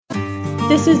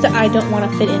This is the I Don't Want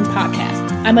to Fit In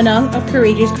podcast. I'm Anung of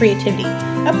Courageous Creativity,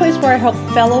 a place where I help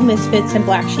fellow misfits and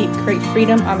black sheep create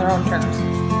freedom on their own terms.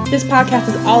 This podcast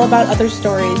is all about other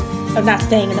stories of not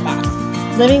staying in the box,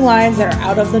 living lives that are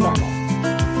out of the normal.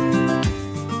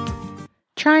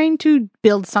 Trying to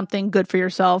build something good for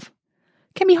yourself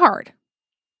can be hard.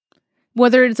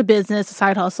 Whether it's a business, a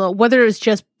side hustle, whether it's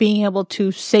just being able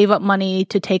to save up money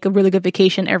to take a really good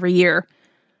vacation every year,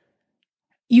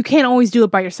 you can't always do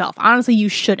it by yourself. Honestly, you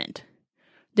shouldn't.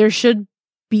 There should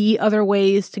be other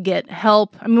ways to get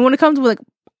help. I mean, when it comes to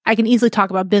I can easily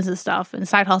talk about business stuff and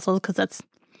side hustles because that's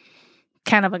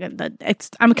kind of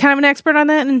I'm kind of an expert on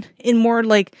that and in more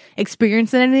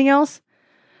experience than anything else.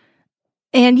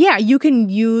 And yeah, you can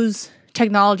use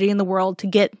technology in the world to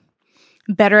get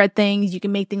better at things. You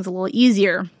can make things a little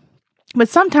easier. But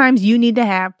sometimes you need to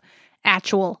have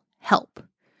actual help.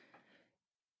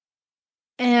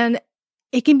 And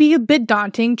it can be a bit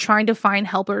daunting trying to find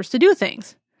helpers to do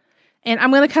things. And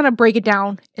I'm going to kind of break it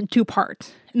down in two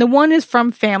parts. And the one is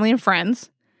from family and friends,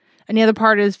 and the other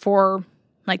part is for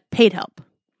paid help.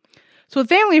 So with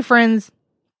family and friends,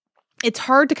 it's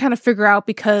hard to kind of figure out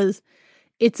because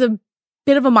it's a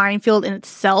bit of a minefield in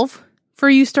itself for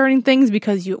you starting things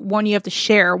because you have to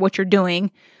share what you're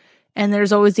doing. And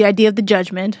there's always the idea of the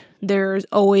judgment. There's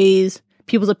always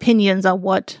people's opinions on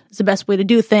what is the best way to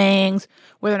do things,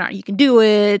 whether or not you can do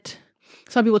it.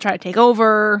 Some people try to take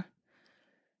over.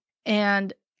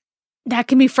 And that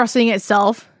can be frustrating in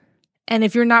itself. And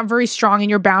if you're not very strong in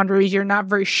your boundaries, you're not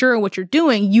very sure what you're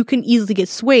doing, you can easily get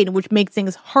swayed, which makes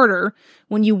things harder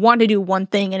when you want to do one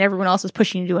thing and everyone else is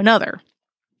pushing you to do another.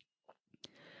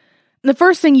 The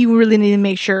first thing you really need to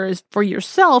make sure is for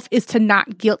yourself is to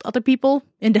not guilt other people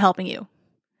into helping you.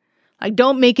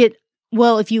 Don't make it,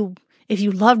 well, if you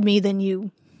loved me, then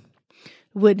you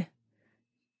would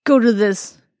go to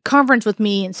this conference with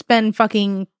me and spend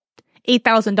fucking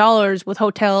 $8,000 with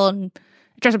hotel and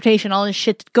transportation, all this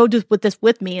shit to go do with this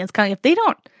with me. And it's kind of, if they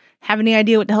don't have any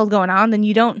idea what the hell's going on, then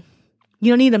you don't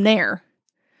need them there.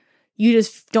 You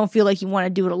just don't feel like you want to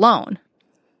do it alone.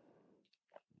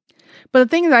 But the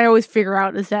thing that I always figure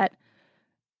out is that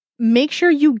make sure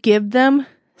you give them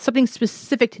something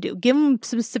specific to do. Give them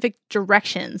specific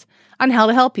directions on how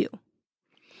to help you.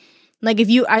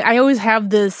 I always have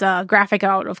this graphic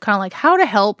out of kind of how to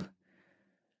help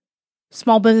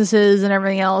small businesses and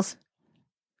everything else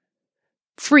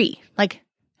free.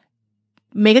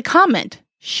 Make a comment,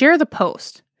 share the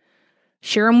post,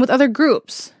 share them with other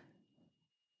groups,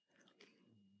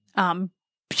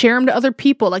 share them to other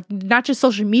people, not just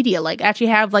social media, actually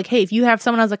have hey, if you have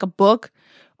someone has a book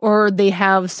or they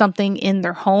have something in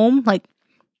their home,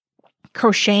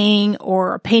 crocheting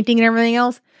or painting and everything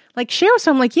else, share with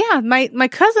someone, yeah, my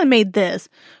cousin made this,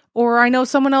 or I know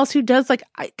someone else who does,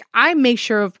 I make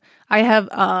sure I have,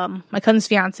 my cousin's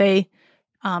fiance,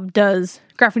 does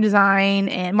graphic design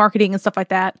and marketing and stuff like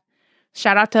that.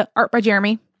 Shout out to Art by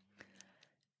Jeremy.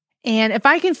 And if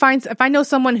I know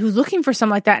someone who's looking for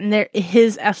something like that and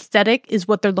his aesthetic is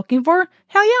what they're looking for,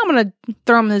 hell yeah, I'm going to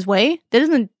throw him his way. That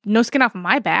isn't no skin off of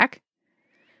my back.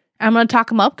 I'm going to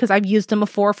talk him up because I've used him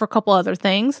before for a couple other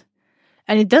things.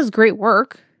 And it does great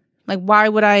work. Why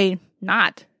would I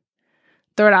not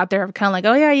throw it out there? Kind of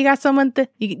oh yeah, you got someone,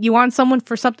 you want someone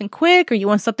for something quick or you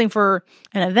want something for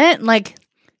an event?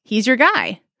 He's your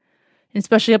guy. And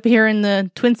especially up here in the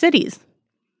Twin Cities.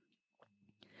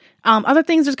 Other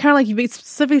things is kind of you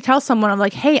specifically tell someone,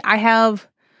 I'm hey, I have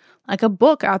a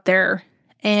book out there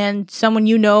and someone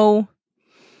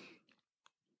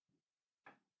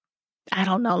I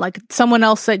don't know, someone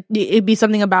else said it'd be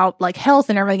something about health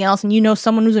and everything else. And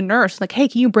someone who's a nurse, hey,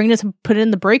 can you bring this and put it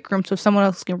in the break room so someone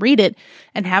else can read it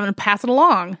and have them pass it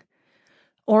along?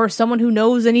 Or someone who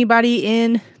knows anybody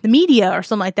in the media or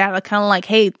something like that, kind of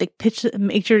hey, they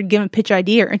make sure to give them a pitch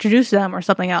idea or introduce them or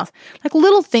something else.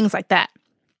 Little things like that.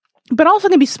 But also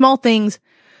can be small things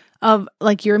of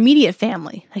your immediate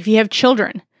family. If you have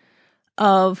children,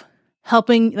 of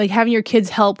helping, having your kids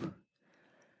help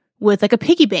with a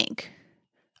piggy bank.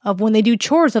 Of when they do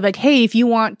chores of hey, if you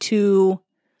want to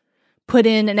put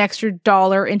in an extra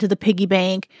dollar into the piggy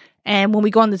bank, and when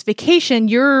we go on this vacation,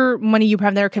 your money you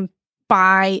have there can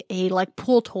buy a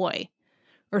pool toy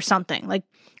or something.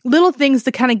 Little things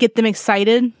to kind of get them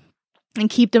excited and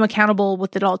keep them accountable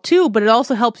with it all too, but it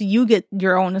also helps you get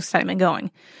your own excitement going.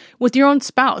 With your own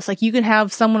spouse, you can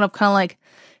have someone of kind of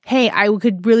hey, I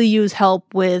could really use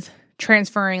help with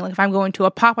transferring, if I'm going to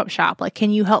a pop-up shop, can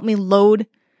you help me load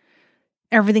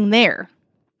everything there?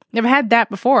 Never had that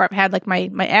before. I've had my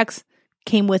ex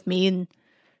came with me and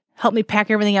helped me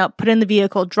pack everything up, put it in the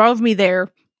vehicle, drove me there,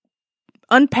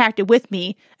 unpacked it with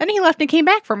me, and he left and came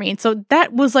back for me. And so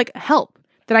that was like help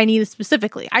that I needed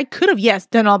specifically. I could have, yes,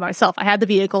 done it all by myself. I had the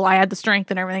vehicle, I had the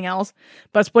strength and everything else,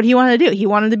 but it's what he wanted to do. He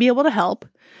wanted to be able to help,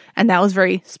 and that was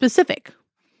very specific.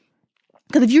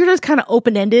 Because if you're just kind of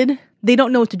open-ended, they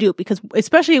don't know what to do, because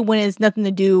especially when it's nothing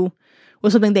to do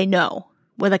with something they know,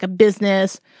 with like a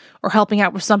business or helping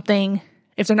out with something,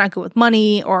 if they're not good with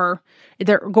money or if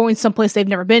they're going someplace they've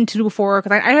never been to before.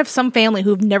 Because I have some family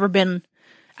who've never been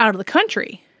out of the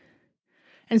country.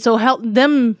 And so help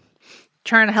them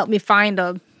trying to help me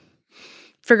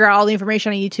figure out all the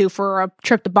information I need to for a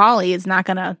trip to Bali is not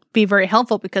going to be very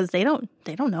helpful, because they don't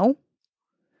know.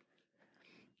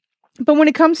 But when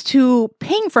it comes to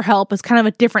paying for help, it's kind of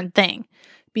a different thing,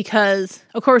 because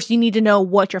of course you need to know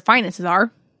what your finances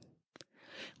are.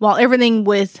 While everything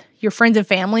with your friends and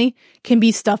family can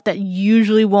be stuff that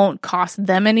usually won't cost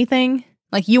them anything.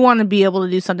 Like, you want to be able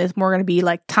to do something that's more going to be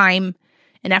like time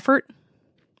and effort.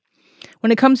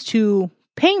 When it comes to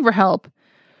paying for help,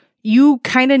 you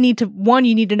kind of need to,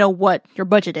 you need to know what your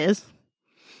budget is,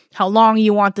 how long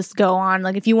you want this to go on.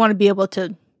 Like, if you want to be able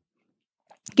to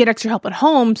get extra help at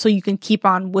home so you can keep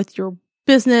on with your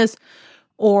business,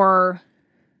 or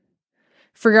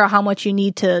figure out how much you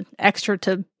need to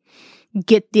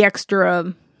get the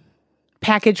extra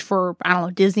package for, I don't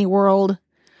know, Disney World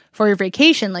for your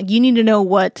vacation. Like, you need to know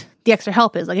what the extra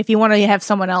help is. Like, if you want to have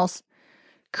someone else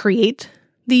create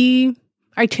the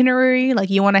itinerary, like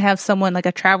you want to have someone like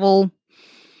a travel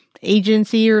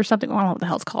agency or something, I don't know what the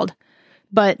hell it's called,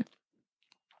 but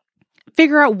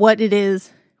figure out what it is,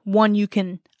 one, you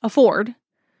can afford,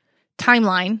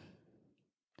 timeline,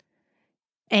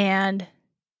 and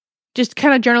just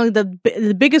kind of generally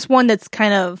the biggest one that's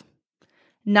kind of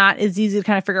not as easy to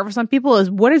kind of figure out for some people is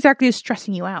what exactly is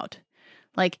stressing you out.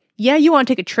 Like, yeah, you want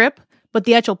to take a trip, but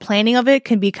the actual planning of it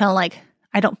can be kind of like,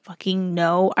 I don't fucking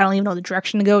know. I don't even know the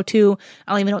direction to go to.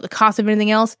 I don't even know what the cost of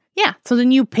anything else. Yeah. So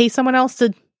then you pay someone else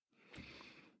to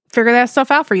figure that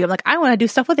stuff out for you. I'm like, I want to do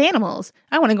stuff with animals.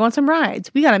 I want to go on some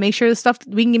rides. We got to make sure the stuff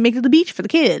we can make it to the beach for the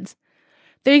kids.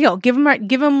 There you go. Give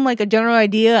them like a general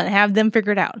idea and have them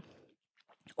figure it out.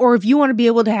 Or if you want to be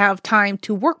able to have time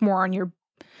to work more on your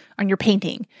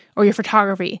painting or your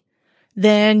photography,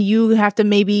 then you have to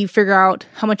maybe figure out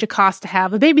how much it costs to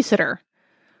have a babysitter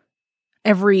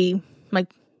every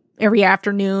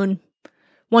afternoon,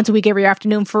 once a week, every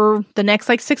afternoon for the next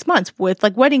like 6 months with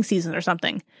like wedding season or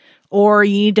something. Or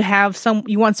you need to have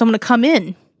you want someone to come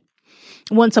in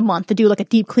once a month to do like a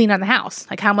deep clean on the house.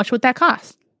 Like, how much would that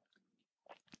cost?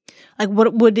 Like,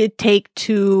 what would it take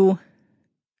to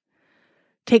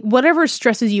take whatever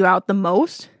stresses you out the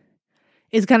most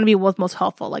is going to be what's most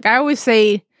helpful. Like, I always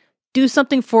say, do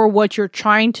something for what you're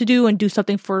trying to do and do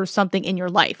something for something in your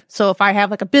life. So if I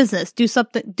have like a business, do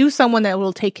someone that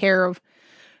will take care of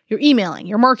your emailing,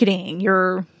 your marketing,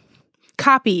 your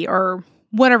copy, or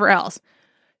whatever else.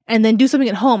 And then do something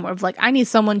at home of like, I need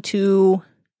someone to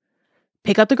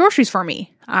pick up the groceries for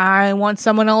me. I want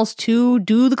someone else to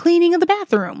do the cleaning of the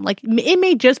bathroom. Like, it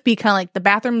may just be kind of like the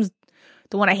bathroom's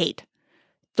the one I hate,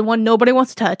 the one nobody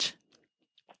wants to touch.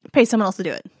 Pay someone else to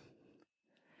do it.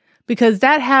 Because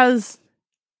that has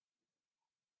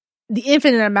the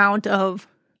infinite amount of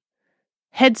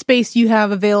headspace you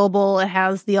have available. It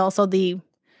has it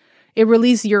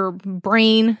releases your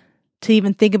brain to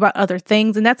even think about other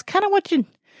things. And that's kind of what you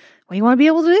want to be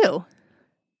able to do.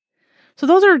 So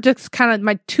those are just kind of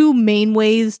my two main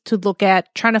ways to look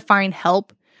at trying to find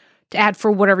help to add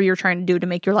for whatever you're trying to do to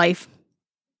make your life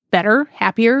better,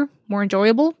 happier, more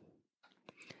enjoyable.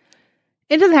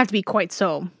 It doesn't have to be quite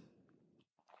so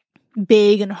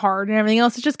big and hard and everything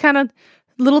else. It's just kind of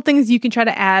little things you can try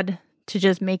to add to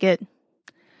just make it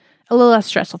a little less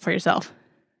stressful for yourself.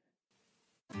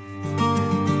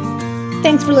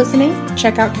 Thanks for listening.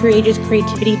 Check out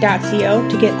courageouscreativity.co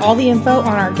to get all the info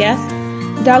on our guests,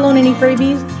 download any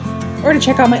freebies, or to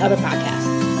check out my other podcasts.